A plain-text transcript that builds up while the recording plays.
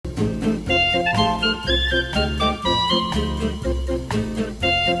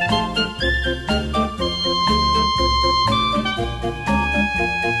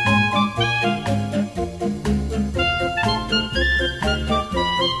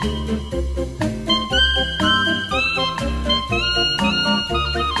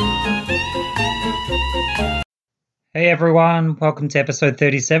Hey everyone, welcome to episode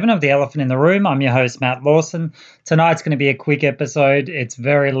 37 of The Elephant in the Room. I'm your host, Matt Lawson. Tonight's going to be a quick episode. It's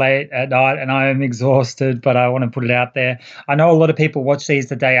very late at night and I am exhausted, but I want to put it out there. I know a lot of people watch these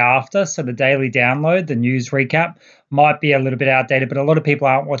the day after, so the daily download, the news recap, might be a little bit outdated, but a lot of people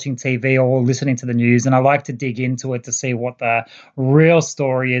aren't watching TV or listening to the news, and I like to dig into it to see what the real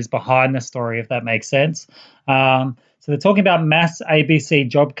story is behind the story, if that makes sense. So they're talking about mass ABC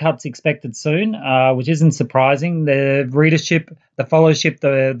job cuts expected soon, which isn't surprising. The readership, the followership,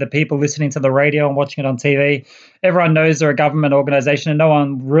 the people listening to the radio and watching it on TV, everyone knows they're a government organization and no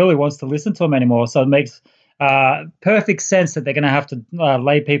one really wants to listen to them anymore. So it makes perfect sense that they're going to have to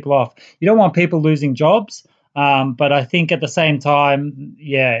lay people off. You don't want people losing jobs, but I think at the same time,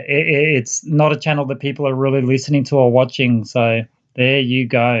 it's not a channel that people are really listening to or watching. So there you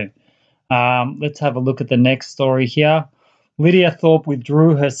go. Let's have a look at the next story here. Lydia Thorpe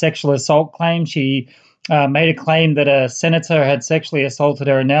withdrew her sexual assault claim. She made a claim that a senator had sexually assaulted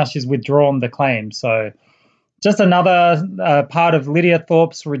her, and now she's withdrawn the claim. So just another part of Lydia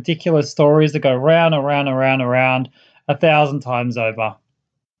Thorpe's ridiculous stories that go round and round and round and round 1,000 times over.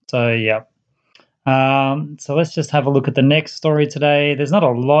 So, yeah. So let's just have a look at the next story today. There's not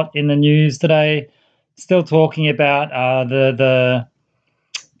a lot in the news today. Still talking about the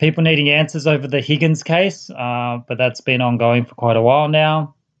people needing answers over the Higgins case, but that's been ongoing for quite a while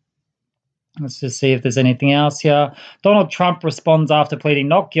now. Let's just see if there's anything else here. Donald Trump responds after pleading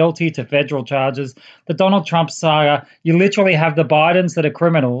not guilty to federal charges. The Donald Trump saga, you literally have the Bidens that are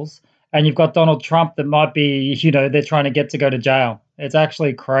criminals, and you've got Donald Trump that might be, they're trying to get to go to jail. It's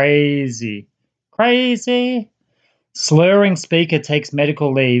actually crazy. Crazy. Slurring speaker takes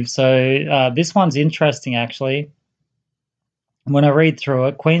medical leave. So this one's interesting, actually. When I read through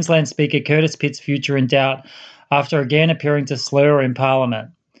it, Queensland Speaker Curtis Pitt's future in doubt after again appearing to slur in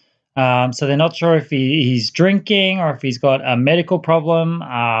Parliament. So they're not sure if he's drinking or if he's got a medical problem.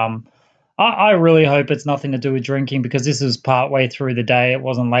 I really hope it's nothing to do with drinking, because this is part way through the day. It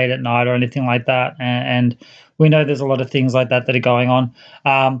wasn't late at night or anything like that. And we know there's a lot of things like that are going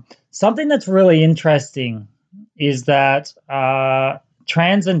on. Something that's really interesting is that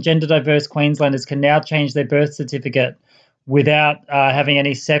trans and gender diverse Queenslanders can now change their birth certificate without having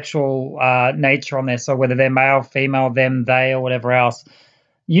any sexual nature on there. So whether they're male, female, them, they, or whatever else.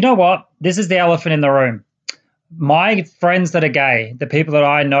 You know what? This is the elephant in the room. My friends that are gay, the people that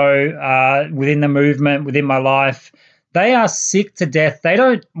I know within the movement, within my life, they are sick to death. They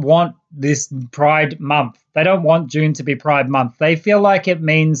don't want this Pride Month. They don't want June to be Pride Month. They feel like it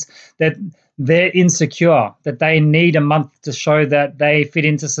means that they're insecure, that they need a month to show that they fit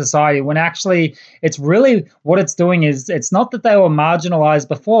into society, when actually it's really what it's doing is it's not that they were marginalized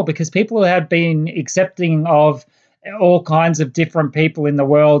before, because people have been accepting of all kinds of different people in the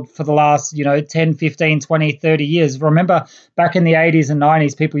world for the last, 10, 15, 20, 30 years. Remember, back in the 80s and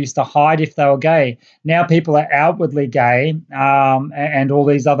 90s, people used to hide if they were gay. Now people are outwardly gay, and all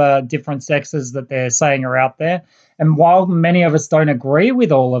these other different sexes that they're saying are out there. And while many of us don't agree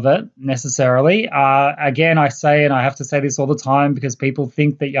with all of it necessarily, again, I say, and I have to say this all the time because people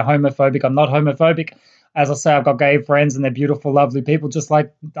think that you're homophobic. I'm not homophobic. As I say, I've got gay friends and they're beautiful, lovely people, just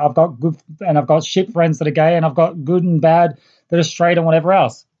like I've got good and I've got shit friends that are gay, and I've got good and bad that are straight and whatever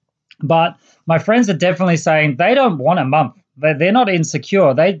else. But my friends are definitely saying they don't want a month. They're not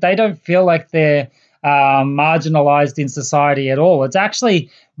insecure. They don't feel like they're marginalized in society at all. It's actually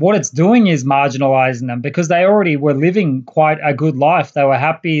what it's doing is marginalizing them, because they already were living quite a good life. They were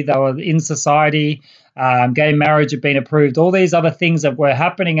happy. They were in society. Gay marriage had been approved. All these other things that were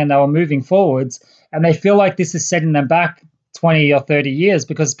happening, and they were moving forwards. And they feel like this is setting them back 20 or 30 years,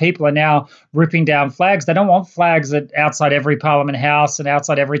 because people are now ripping down flags. They don't want flags outside every Parliament House and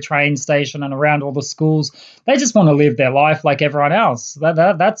outside every train station and around all the schools. They just want to live their life like everyone else.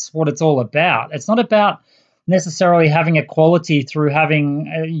 That's what it's all about. It's not about necessarily having equality through having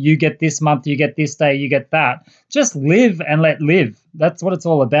you get this month, you get this day, you get that. Just live and let live. That's what it's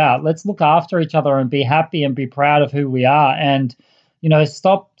all about. Let's look after each other and be happy and be proud of who we are. And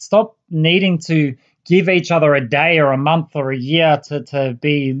stop needing to give each other a day or a month or a year to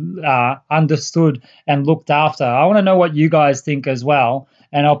be understood and looked after. I want to know what you guys think as well,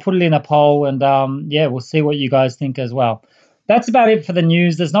 and I'll put it in a poll, and we'll see what you guys think as well. That's about it for the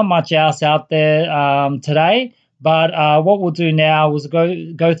news. There's not much else out there today, but what we'll do now is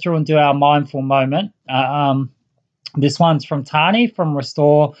go through and do our mindful moment. This one's from Tani from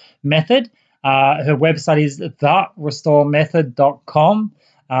Restore Method. Her website is therestoremethod.com.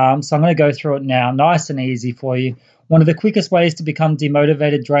 So I'm going to go through it now, nice and easy for you. One of the quickest ways to become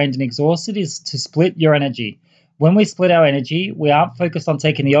demotivated, drained, and exhausted is to split your energy. When we split our energy, we aren't focused on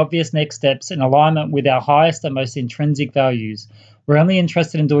taking the obvious next steps in alignment with our highest and most intrinsic values. We're only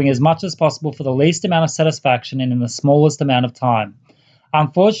interested in doing as much as possible for the least amount of satisfaction and in the smallest amount of time.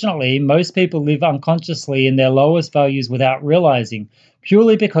 Unfortunately, most people live unconsciously in their lowest values without realizing,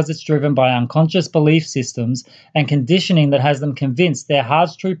 purely because it's driven by unconscious belief systems and conditioning that has them convinced their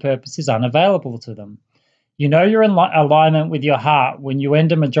heart's true purpose is unavailable to them. You know you're in alignment with your heart when you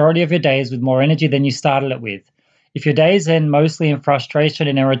end a majority of your days with more energy than you started it with. If your days end mostly in frustration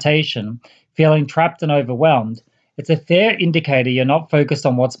and irritation, feeling trapped and overwhelmed, it's a fair indicator you're not focused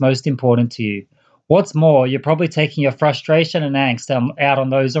on what's most important to you. What's more, you're probably taking your frustration and angst out on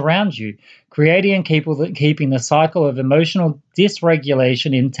those around you, creating and keeping the cycle of emotional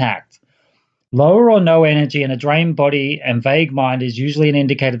dysregulation intact. Lower or no energy in a drained body and vague mind is usually an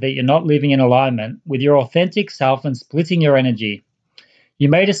indicator that you're not living in alignment with your authentic self and splitting your energy. You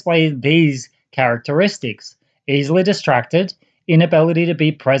may display these characteristics: easily distracted, inability to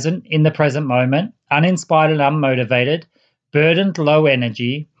be present in the present moment, uninspired and unmotivated, burdened, low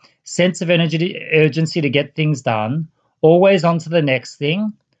energy, sense of urgency to get things done, always on to the next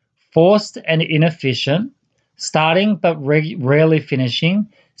thing, forced and inefficient, starting but rarely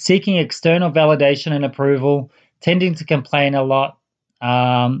finishing, seeking external validation and approval, tending to complain a lot.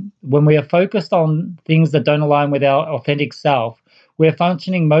 When we are focused on things that don't align with our authentic self, we're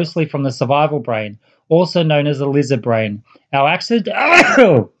functioning mostly from the survival brain, also known as the lizard brain. Our actions,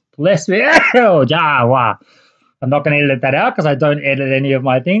 bless me, I'm not going to edit that out because I don't edit any of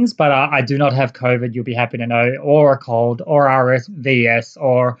my things, but I do not have COVID, you'll be happy to know, or a cold, or RSVS,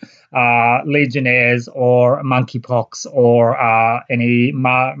 or Legionnaires, or monkeypox, or any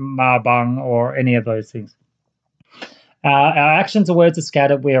Marbung, or any of those things. Our actions or words are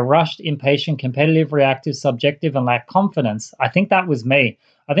scattered. We are rushed, impatient, competitive, reactive, subjective, and lack confidence. I think that was me.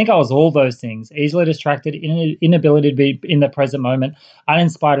 I think I was all those things: easily distracted, inability to be in the present moment,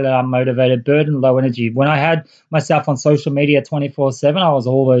 uninspired and unmotivated, burdened, low energy. When I had myself on social media 24/7, I was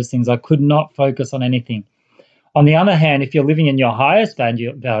all those things. I could not focus on anything. On the other hand, if you're living in your highest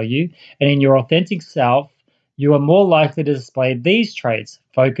value and in your authentic self, you are more likely to display these traits: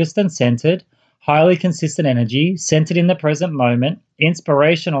 focused and centered, highly consistent energy, centered in the present moment,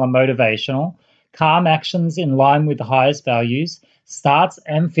 inspirational and motivational, calm actions in line with the highest values, starts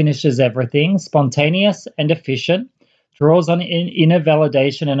and finishes everything, spontaneous and efficient, draws on inner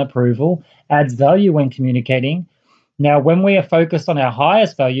validation and approval, adds value when communicating. Now, when we are focused on our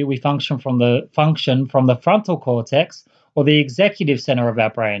highest value, we function from the frontal cortex, or the executive center of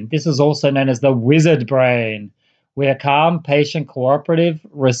our brain. This is also known as the wizard brain. We are calm, patient, cooperative,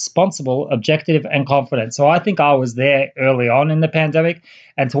 responsible, objective, and confident. So I think I was there early on in the pandemic.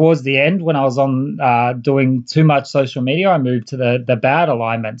 And towards the end, when I was on doing too much social media, I moved to the bad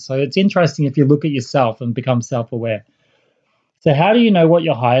alignment. So it's interesting if you look at yourself and become self-aware. So how do you know what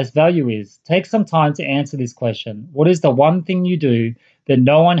your highest value is? Take some time to answer this question. What is the one thing you do that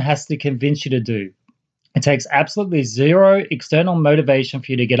no one has to convince you to do? It takes absolutely zero external motivation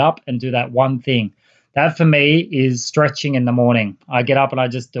for you to get up and do that one thing. That for me is stretching in the morning. I get up and I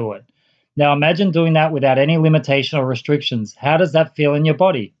just do it. Now imagine doing that without any limitation or restrictions. How does that feel in your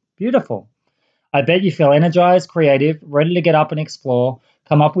body? Beautiful. I bet you feel energized, creative, ready to get up and explore,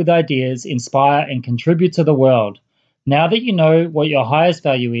 come up with ideas, inspire, and contribute to the world. Now that you know what your highest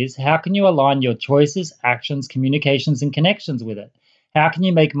value is, how can you align your choices, actions, communications, and connections with it? How can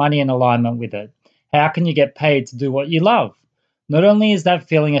you make money in alignment with it? How can you get paid to do what you love? Not only is that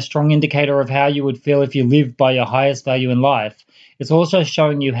feeling a strong indicator of how you would feel if you lived by your highest value in life, it's also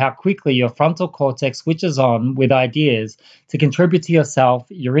showing you how quickly your frontal cortex switches on with ideas to contribute to yourself,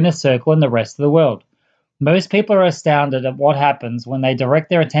 your inner circle, and the rest of the world. Most people are astounded at what happens when they direct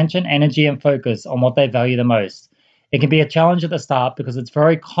their attention, energy, and focus on what they value the most. It can be a challenge at the start because it's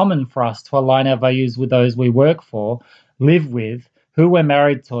very common for us to align our values with those we work for, live with, who we're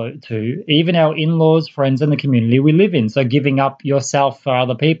married to, even our in-laws, friends, and the community we live in. So giving up yourself for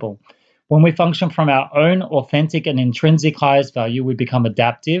other people. When we function from our own authentic and intrinsic highest value, we become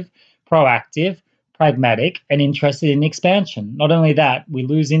adaptive, proactive, pragmatic, and interested in expansion. Not only that, we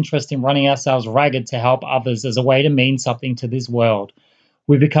lose interest in running ourselves ragged to help others as a way to mean something to this world.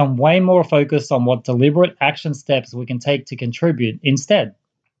 We become way more focused on what deliberate action steps we can take to contribute instead.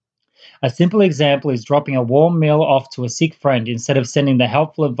 A simple example is dropping a warm meal off to a sick friend instead of sending the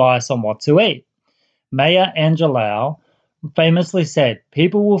helpful advice on what to eat. Maya Angelou famously said,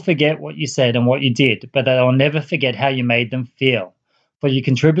 "People will forget what you said and what you did, but they will never forget how you made them feel. For you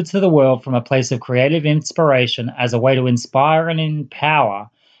contribute to the world from a place of creative inspiration as a way to inspire and empower.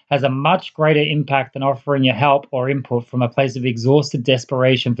 has a much greater impact than offering your help or input from a place of exhausted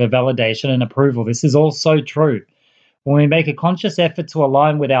desperation for validation and approval. This is all so true. When we make a conscious effort to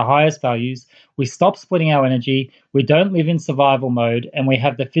align with our highest values, we stop splitting our energy, we don't live in survival mode, and we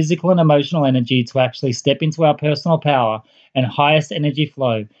have the physical and emotional energy to actually step into our personal power and highest energy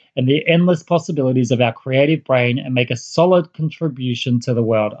flow and the endless possibilities of our creative brain and make a solid contribution to the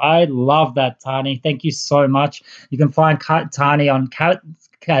world. I love that, Tani. Thank you so much. You can find Tani on Catalyst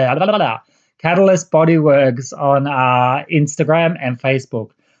Bodyworks on Instagram and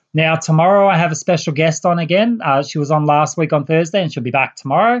Facebook. Now, tomorrow I have a special guest on again. She was on last week on Thursday, and she'll be back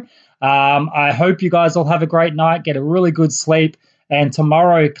tomorrow. I hope you guys all have a great night, get a really good sleep, and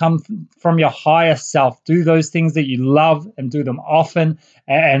tomorrow come from your highest self. Do those things that you love and do them often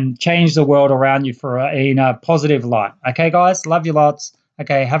and change the world around you in a positive light. Okay, guys? Love you lots.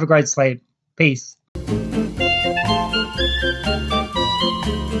 Okay, have a great sleep. Peace.